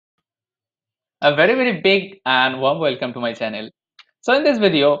A very big and warm welcome to my channel. So in this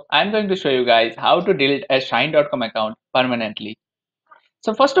video, I'm going to show you guys how to delete a Shine.com account permanently.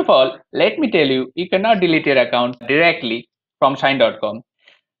 So first of all, let me tell you, you cannot delete your account directly from Shine.com.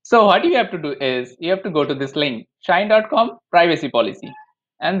 So what you have to do is, you have to go to this link, Shine.com privacy policy.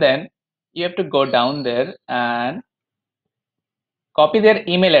 And then you have to go down there and copy their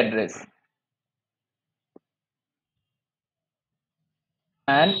email address.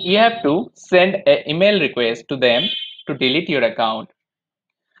 And you have to send an email request to them to delete your account.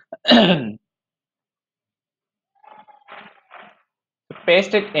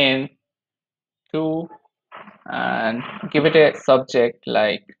 Paste it in to and give it a subject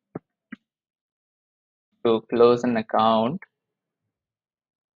like to close an account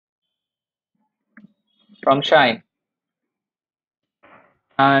from Shine.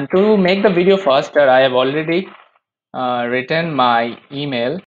 And to make the video faster, I have already written my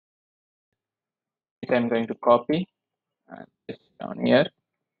email, which I'm going to copy and paste down here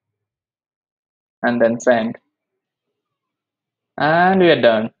and then send. And we are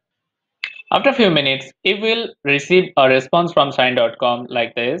done. After a few minutes, it will receive a response from Shine.com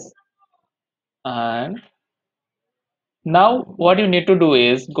like this. And now what you need to do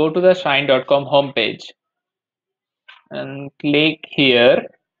is go to the Shine.com homepage and click here,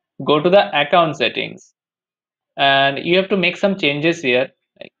 go to the account settings, and you have to make some changes here.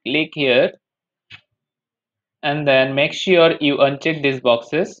 Like click here and then make sure you uncheck these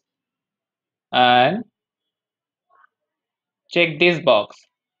boxes and check this box,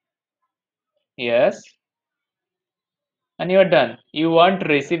 yes, and you are done. You won't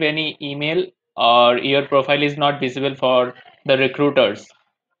receive any email or your profile is not visible for the recruiters.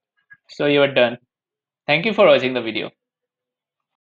 So you are done. Thank you for watching the video.